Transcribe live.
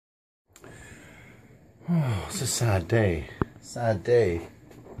Oh, it's a sad day. Sad day.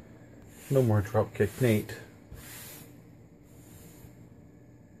 No more Dropkick Nate.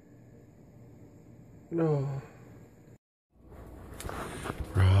 No.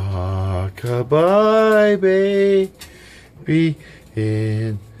 Rock-a-bye, baby,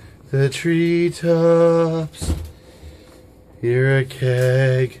 in the treetops. Hear a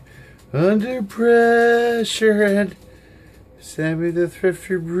keg under pressure, and Sammy the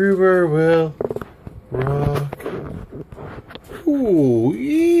thrifty brewer will rock. Ooh,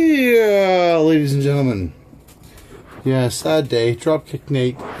 yeah, ladies and gentlemen. Yeah, sad day. Dropkick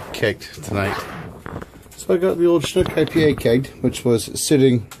Nate kicked tonight. So I got the old Chinook IPA kegged, which was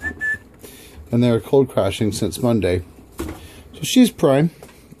sitting and they were cold crashing since Monday. So she's prime.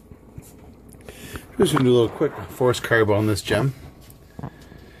 Just gonna do a little quick force carb on this gem.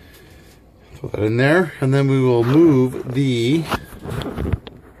 Throw that in there, and then we will move the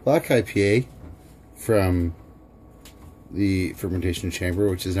black IPA from the fermentation chamber,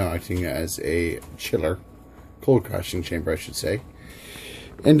 which is now acting as a chiller, cold crashing chamber I should say,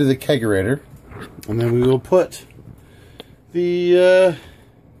 into the kegerator, and then we will put the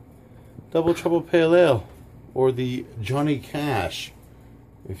Double Trouble Pale Ale, or the Johnny Cash,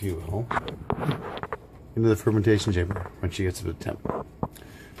 if you will, into the fermentation chamber when she gets to the temp.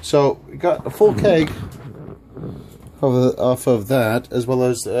 So we got a full keg off of that, as well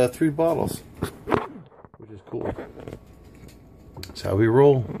as 3 bottles, which is cool. That's how we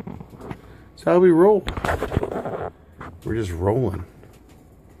roll. That's how we roll. We're just rolling.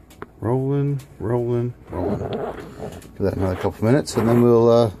 Rolling, rolling, rolling. Give that another couple minutes, and then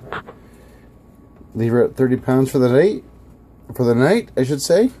we'll leave her at 30 pounds for the night. For the night, I should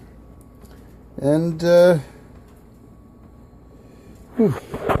say. And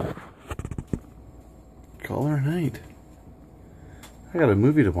call her a night. I got a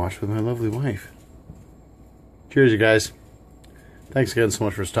movie to watch with my lovely wife. Cheers, you guys. Thanks again so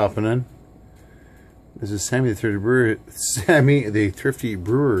much for stopping in. This is Sammy the Thrifty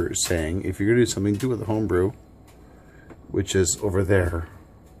Brewer saying, if you're going to do something, do it with a home brew, which is over there.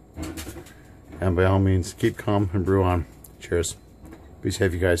 And by all means, keep calm and brew on. Cheers. Be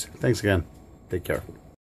safe, you guys. Thanks again. Take care.